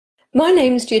My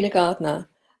name's Gina Gardiner.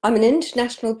 I'm an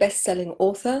international best-selling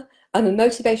author. I'm a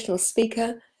motivational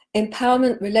speaker,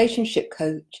 empowerment relationship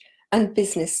coach, and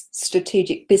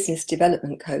strategic business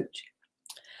development coach.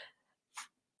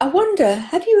 I wonder,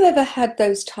 have you ever had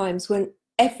those times when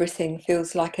everything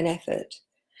feels like an effort?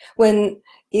 When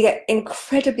you get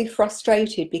incredibly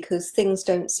frustrated because things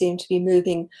don't seem to be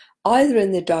moving either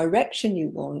in the direction you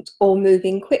want or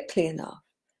moving quickly enough?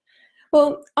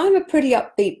 Well, I'm a pretty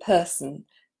upbeat person.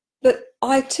 But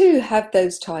I too have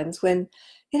those times when,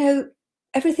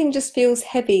 everything just feels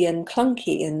heavy and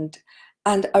clunky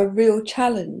and a real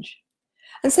challenge.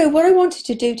 And so what I wanted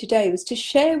to do today was to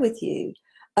share with you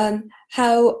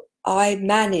how I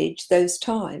manage those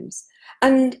times.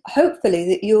 And hopefully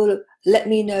that you'll let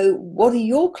me know, what are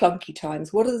your clunky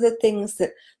times? What are the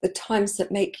times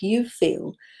that make you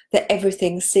feel that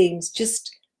everything seems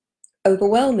just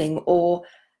overwhelming or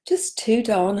just too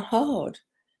darn hard?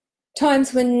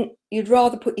 Times when you'd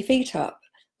rather put your feet up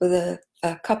with a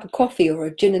cup of coffee or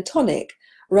a gin and tonic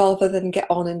rather than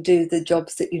get on and do the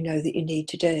jobs that you know that you need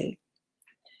to do.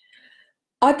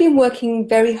 I've been working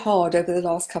very hard over the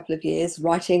last couple of years,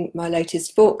 writing my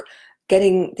latest book,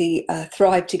 getting the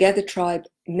Thrive Together Tribe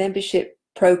membership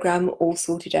program all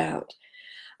sorted out.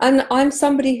 And I'm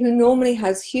somebody who normally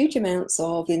has huge amounts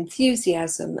of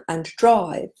enthusiasm and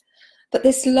drive. But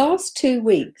this last 2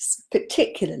 weeks,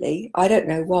 particularly, I don't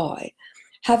know why,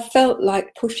 have felt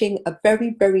like pushing a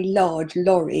very, very large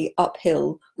lorry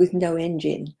uphill with no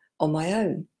engine on my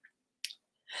own.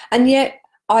 And yet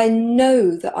I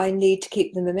know that I need to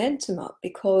keep the momentum up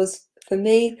because for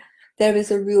me, there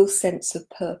is a real sense of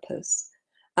purpose.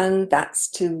 And that's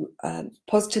to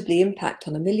positively impact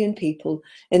on 1 million people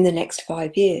in the next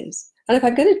 5 years. And if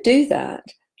I'm going to do that,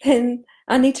 then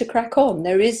I need to crack on.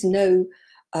 There is no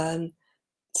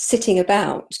sitting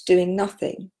about doing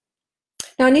nothing.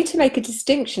 Now, I need to make a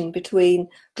distinction between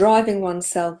driving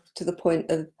oneself to the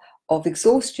point of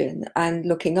exhaustion and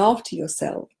looking after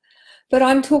yourself. But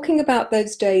I'm talking about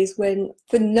those days when,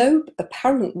 for no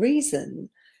apparent reason,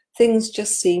 things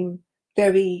just seem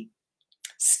very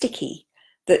sticky,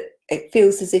 that it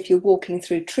feels as if you're walking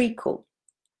through treacle.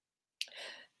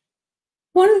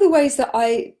 One of the ways that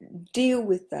I deal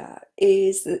with that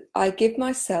is that I give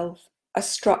myself a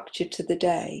structure to the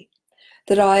day,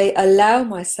 that I allow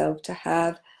myself to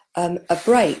have a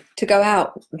break, to go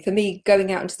out. For me,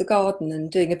 going out into the garden and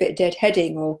doing a bit of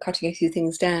deadheading or cutting a few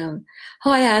things down.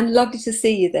 Hi Anne, lovely to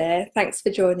see you there. Thanks for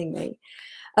joining me.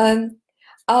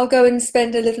 I'll go and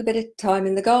spend a little bit of time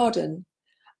in the garden,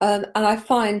 and I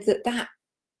find that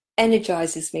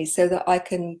energizes me so that I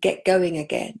can get going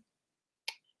again.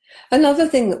 Another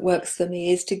thing that works for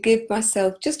me is to give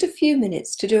myself just a few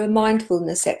minutes to do a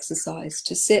mindfulness exercise,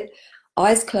 to sit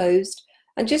eyes closed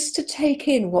and just to take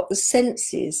in what the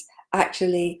senses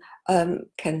actually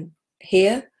can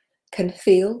hear, can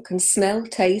feel, can smell,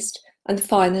 taste, and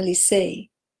finally see.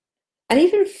 And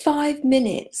even 5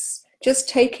 minutes, just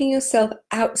taking yourself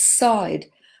outside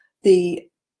the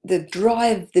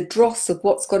drive, the dross of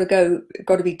what's got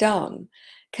to be done,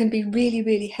 can be really,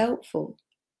 really helpful.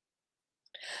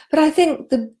 But I think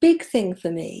the big thing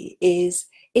for me is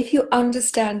if you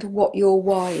understand what your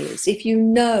why is, if you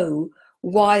know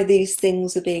why these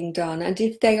things are being done and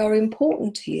if they are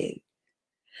important to you.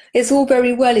 It's all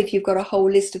very well if you've got a whole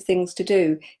list of things to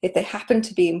do, if they happen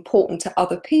to be important to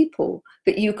other people,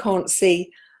 but you can't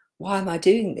see, why am I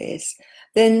doing this?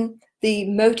 Then the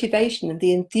motivation and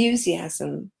the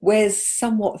enthusiasm wears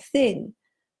somewhat thin.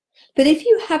 But if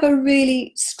you have a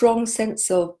really strong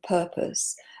sense of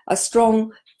purpose, a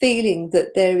strong feeling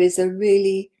that there is a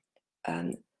really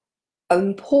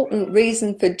important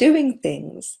reason for doing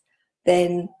things,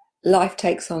 then life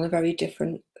takes on a very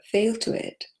different feel to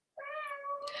it.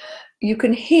 You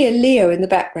can hear Leo in the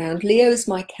background. Leo is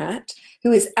my cat,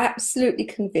 who is absolutely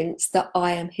convinced that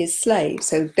I am his slave.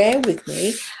 So bear with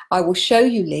me. I will show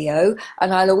you Leo,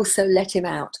 and I'll also let him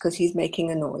out because he's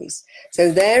making a noise.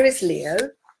 So there is Leo.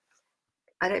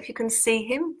 I don't know if you can see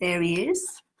him. There he is.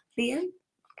 Leo,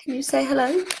 can you say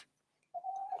hello?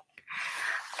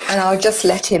 And I'll just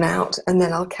let him out and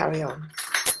then I'll carry on.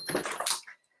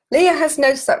 Leo has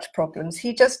no such problems.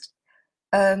 He just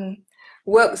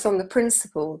works on the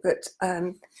principle that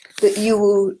that you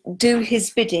will do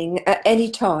his bidding at any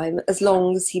time as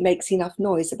long as he makes enough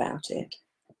noise about it.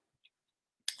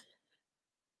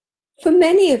 For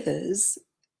many of us,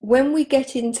 when we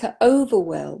get into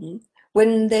overwhelm,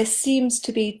 when there seems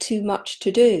to be too much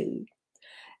to do,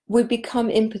 we become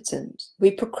impotent,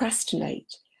 we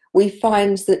procrastinate. We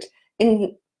find that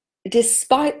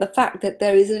despite the fact that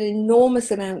there is an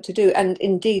enormous amount to do, and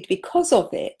indeed because of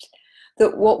it,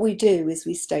 that what we do is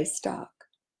we stay stuck.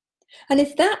 And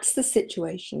if that's the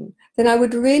situation, then I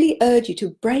would really urge you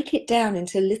to break it down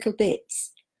into little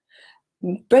bits.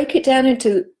 Break it down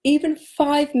into even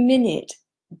 5-minute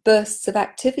bursts of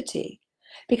activity,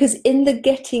 because in the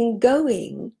getting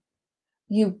going,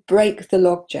 you break the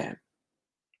logjam.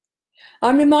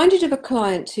 I'm reminded of a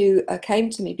client who came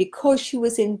to me because she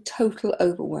was in total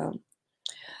overwhelm.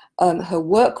 Her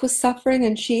work was suffering,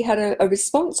 and she had a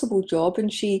responsible job,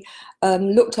 and she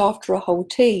looked after a whole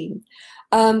team.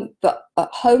 But at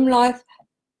home life,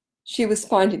 she was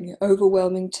finding it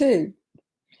overwhelming too.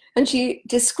 And she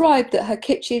described that her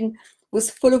kitchen was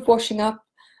full of washing up.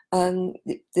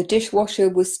 The dishwasher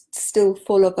was still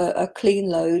full of a clean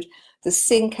load. The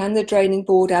sink and the draining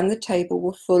board and the table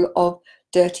were full of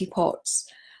dirty pots.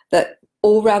 That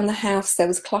all around the house there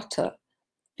was clutter,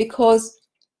 because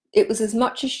it was as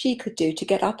much as she could do to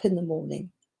get up in the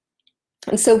morning.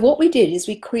 And so what we did is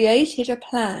we created a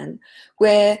plan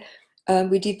where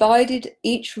we divided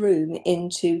each room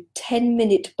into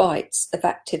 10-minute bites of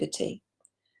activity.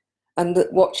 And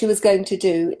that what she was going to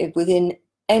do within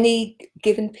any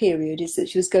given period is that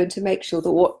she was going to make sure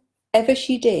that whatever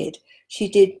she did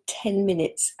 10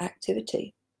 minutes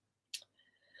activity.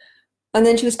 And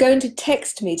then she was going to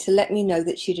text me to let me know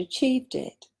that she'd achieved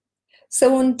it.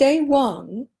 So on day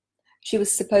one, she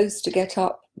was supposed to get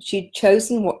up. She'd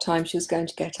chosen what time she was going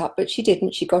to get up, but she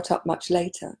didn't. She got up much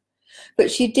later. But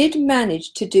she did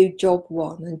manage to do job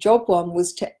one. And job one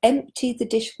was to empty the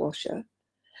dishwasher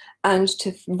and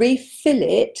to refill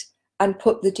it and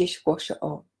put the dishwasher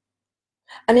on.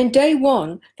 And in day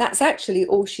one, that's actually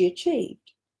all she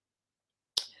achieved.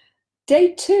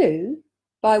 Day two,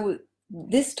 by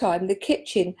this time the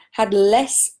kitchen had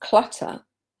less clutter.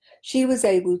 She was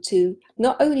able to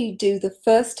not only do the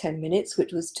first 10 minutes,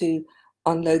 which was to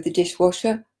unload the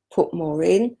dishwasher, put more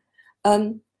in,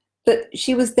 but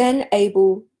she was then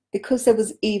able, because there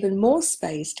was even more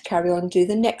space, to carry on, do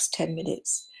the next 10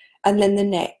 minutes and then the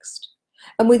next.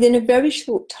 And within a very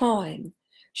short time,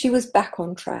 she was back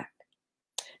on track.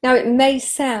 Now, it may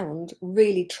sound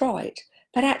really trite,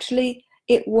 but actually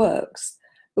it works.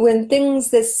 When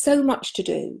there's so much to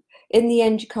do, in the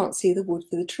end, you can't see the wood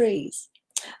for the trees.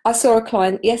 I saw a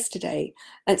client yesterday,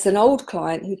 and it's an old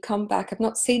client who'd come back. I've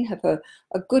not seen her for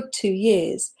a good 2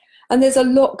 years. And there's a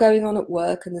lot going on at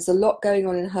work, and there's a lot going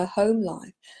on in her home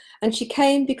life. And she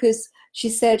came because she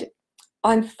said,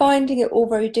 I'm finding it all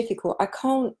very difficult. I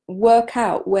can't work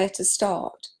out where to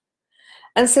start.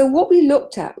 And so what we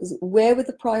looked at was, where were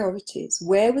the priorities?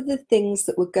 Where were the things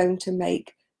that were going to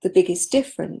make the biggest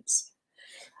difference?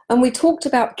 And we talked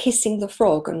about kissing the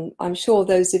frog, and I'm sure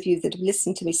those of you that have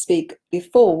listened to me speak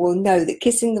before will know that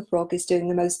kissing the frog is doing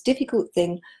the most difficult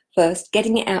thing first,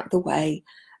 getting it out of the way,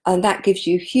 and that gives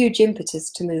you huge impetus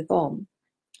to move on.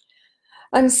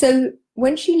 And so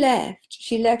when she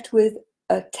left with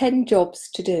 10 jobs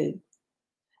to do,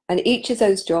 and each of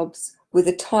those jobs with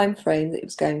a time frame that it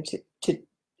was going to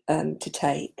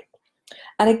take.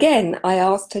 And again, I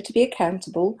asked her to be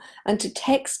accountable and to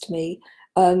text me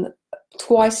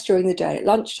twice during the day, at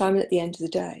lunchtime and at the end of the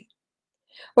day.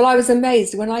 Well, I was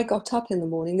amazed when I got up in the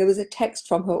morning. There was a text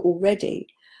from her already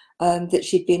that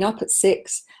she'd been up at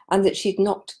 6 and that she'd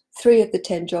knocked 3 of the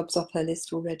 10 jobs off her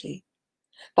list already.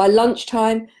 By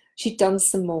lunchtime, she'd done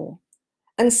some more.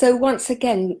 And so once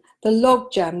again, the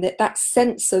logjam, that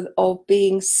sense of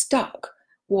being stuck,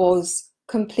 was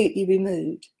completely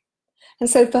removed. And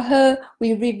so for her,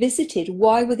 we revisited,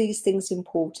 why were these things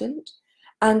important,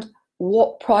 and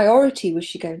what priority was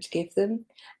she going to give them,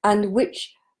 and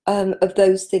which of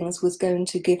those things was going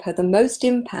to give her the most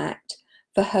impact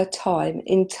for her time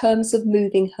in terms of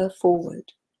moving her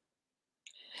forward.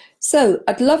 So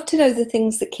I'd love to know the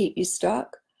things that keep you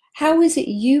stuck. How is it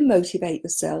you motivate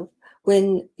yourself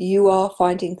when you are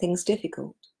finding things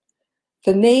difficult?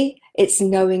 For me, it's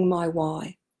knowing my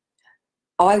why.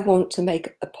 I want to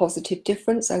make a positive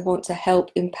difference. I want to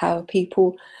help empower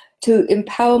people, to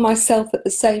empower myself at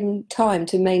the same time,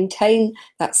 to maintain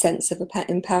that sense of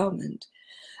empowerment.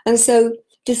 And so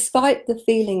despite the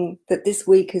feeling that this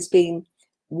week has been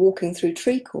walking through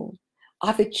treacle,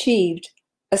 I've achieved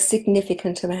a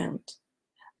significant amount.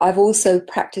 I've also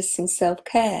practiced some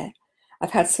self-care.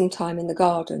 I've had some time in the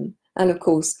garden. And of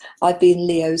course, I've been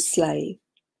Leo's slave.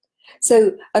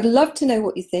 So I'd love to know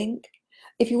what you think.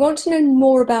 If you want to know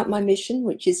more about my mission,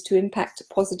 which is to impact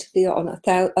positively on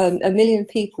 1 million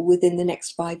people within the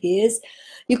next 5 years,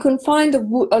 you can find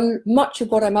much of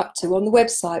what I'm up to on the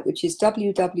website, which is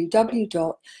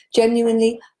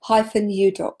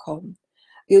www.genuinely-you.com.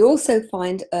 You'll also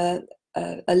find a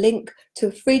link to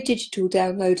a free digital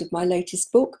download of my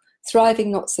latest book,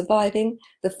 Thriving Not Surviving,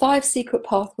 The 5 Secret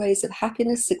Pathways of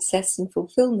Happiness, Success and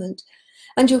Fulfillment.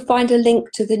 And you'll find a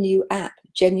link to the new app,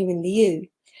 Genuinely You. It'd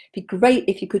be great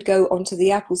if you could go onto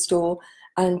the Apple Store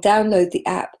and download the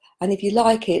app. And if you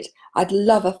like it, I'd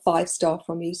love a 5-star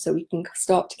from you so we can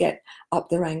start to get up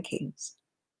the rankings.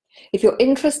 If you're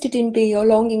interested in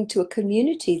belonging to a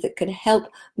community that can help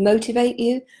motivate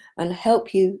you and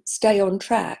help you stay on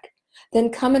track, then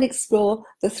come and explore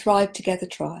the Thrive Together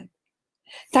tribe.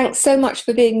 Thanks so much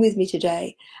for being with me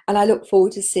today, and I look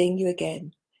forward to seeing you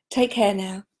again. Take care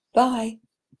now. Bye.